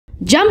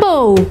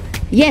Jumbo!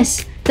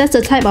 Yes, that's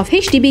the type of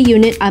HDB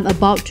unit I'm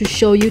about to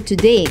show you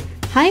today.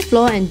 High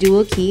floor and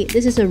dual key,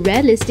 this is a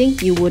rare listing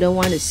you wouldn't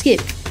want to skip.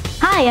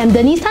 Hi, I'm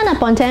Denise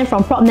from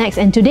PropNext,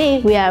 and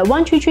today we are at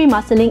 133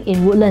 Marsiling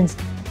in Woodlands.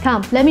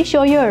 Come, let me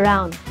show you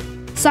around.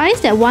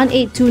 Sized at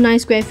 1829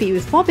 square feet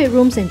with 4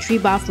 bedrooms and 3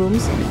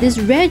 bathrooms, this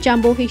rare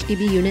jumbo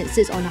HDB unit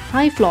sits on a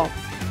high floor.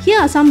 Here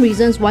are some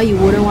reasons why you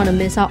wouldn't want to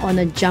miss out on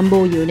a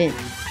jumbo unit.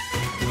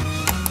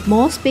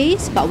 More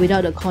space but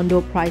without a condo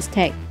price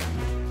tag.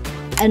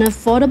 An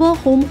affordable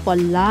home for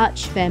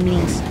large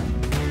families.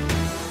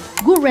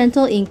 Good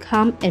rental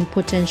income and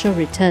potential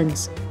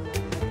returns.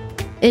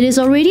 It is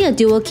already a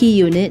dual key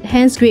unit,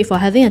 hence great for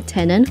having a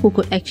tenant who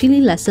could actually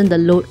lessen the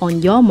load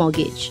on your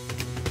mortgage.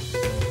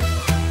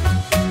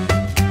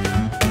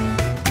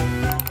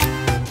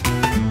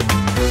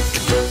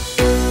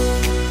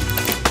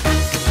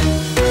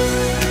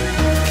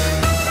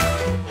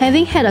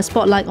 Having had a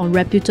spotlight on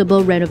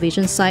reputable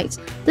renovation sites,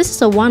 this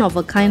is a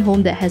one-of-a-kind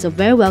home that has a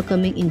very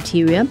welcoming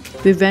interior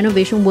with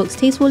renovation works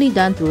tastefully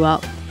done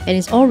throughout and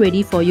is all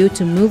ready for you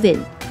to move in.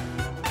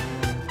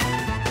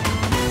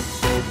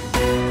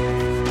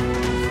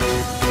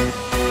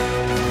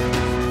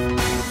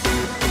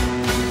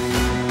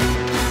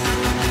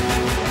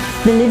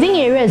 The living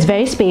area is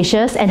very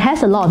spacious and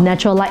has a lot of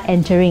natural light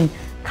entering.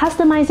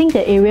 Customizing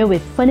the area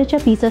with furniture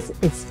pieces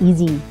is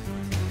easy.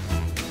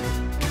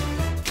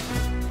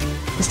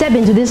 Step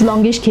into this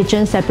longish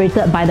kitchen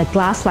separated by the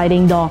glass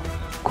sliding door.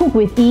 Cook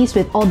with ease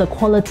with all the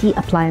quality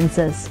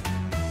appliances.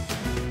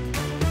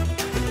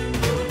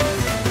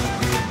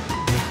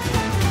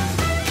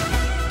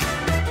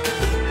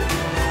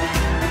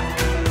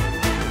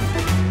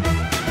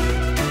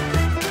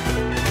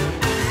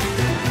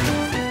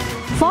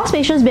 Four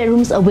spacious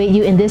bedrooms await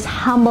you in this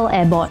humble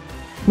airport.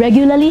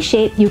 Regularly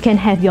shaped, you can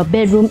have your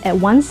bedroom at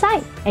one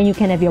side and you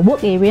can have your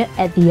work area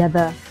at the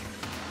other.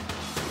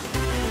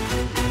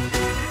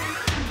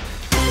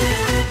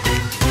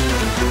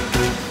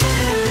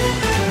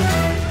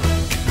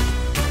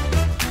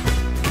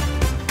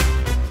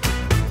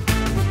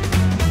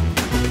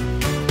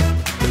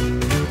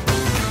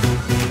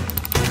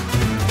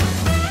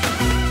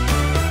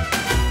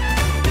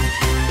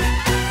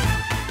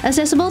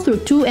 Accessible through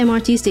 2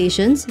 MRT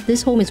stations,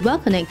 this home is well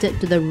connected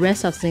to the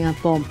rest of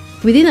Singapore.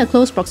 Within a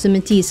close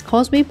proximity is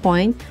Causeway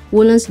Point,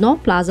 Woodlands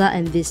North Plaza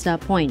and Vista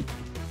Point.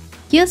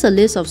 Here's a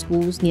list of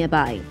schools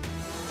nearby.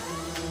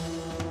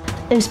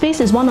 If space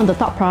is one of the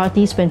top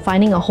priorities when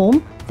finding a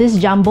home, this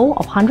jumbo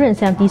of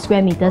 170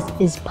 square meters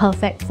is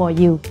perfect for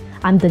you.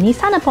 I'm Denise,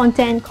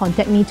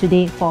 contact me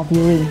today for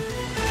viewing.